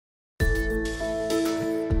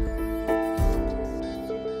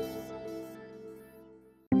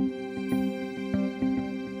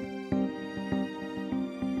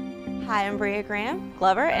Hi, I'm Bria Graham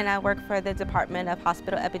Glover, and I work for the Department of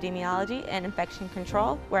Hospital Epidemiology and Infection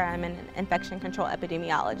Control, where I'm an infection control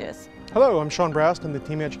epidemiologist. Hello, I'm Sean Brast. I'm the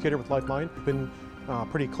team educator with Lifeline. I've been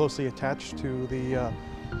pretty closely attached to the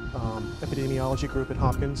epidemiology group at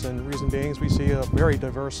Hopkins, and the reason being is we see a very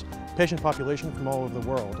diverse patient population from all over the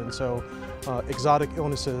world, and so exotic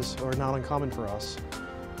illnesses are not uncommon for us.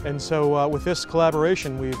 And so with this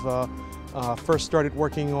collaboration, we've first started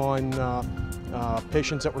working on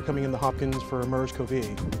patients that were coming into Hopkins for MERS-CoV,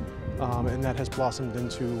 and that has blossomed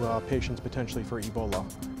into patients potentially for Ebola.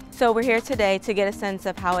 So we're here today to get a sense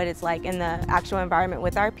of how it is like in the actual environment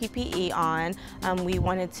with our PPE on. We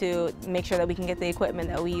wanted to make sure that we can get the equipment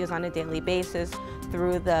that we use on a daily basis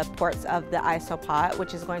through the ports of the isopod,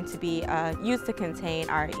 which is going to be used to contain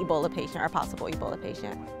our Ebola patient, our possible Ebola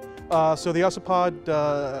patient. So the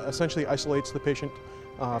isopod essentially isolates the patient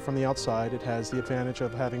from the outside. It has the advantage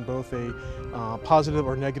of having both a positive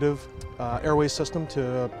or negative airway system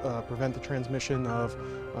to prevent the transmission of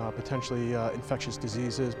potentially infectious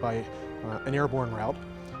diseases by an airborne route.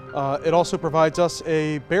 It also provides us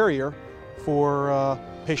a barrier for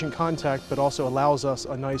patient contact, but also allows us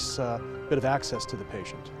a nice bit of access to the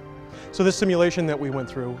patient. So this simulation that we went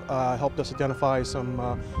through helped us identify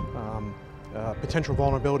some potential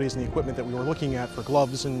vulnerabilities in the equipment that we were looking at for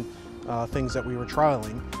gloves and things that we were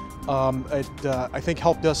trialing. It, I think,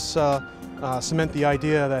 helped us cement the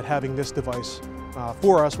idea that having this device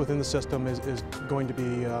for us within the system is going to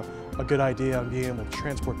be a good idea on being able to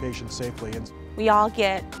transport patients safely. We all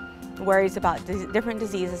get worries about different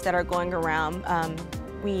diseases that are going around.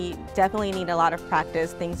 We definitely need a lot of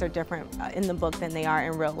practice. Things are different in the book than they are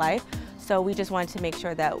in real life. So we just wanted to make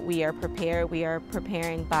sure that we are prepared. We are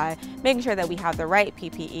preparing by making sure that we have the right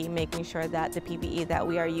PPE, making sure that the PPE that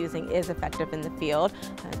we are using is effective in the field.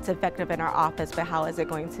 It's effective in our office, but how is it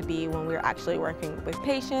going to be when we're actually working with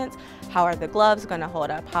patients? How are the gloves going to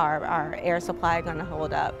hold up? How are our air supply going to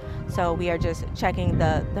hold up? So we are just checking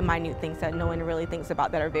the minute things that no one really thinks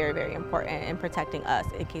about that are very, very important in protecting us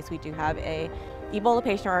in case we do have a Ebola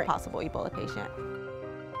patient or a possible Ebola patient.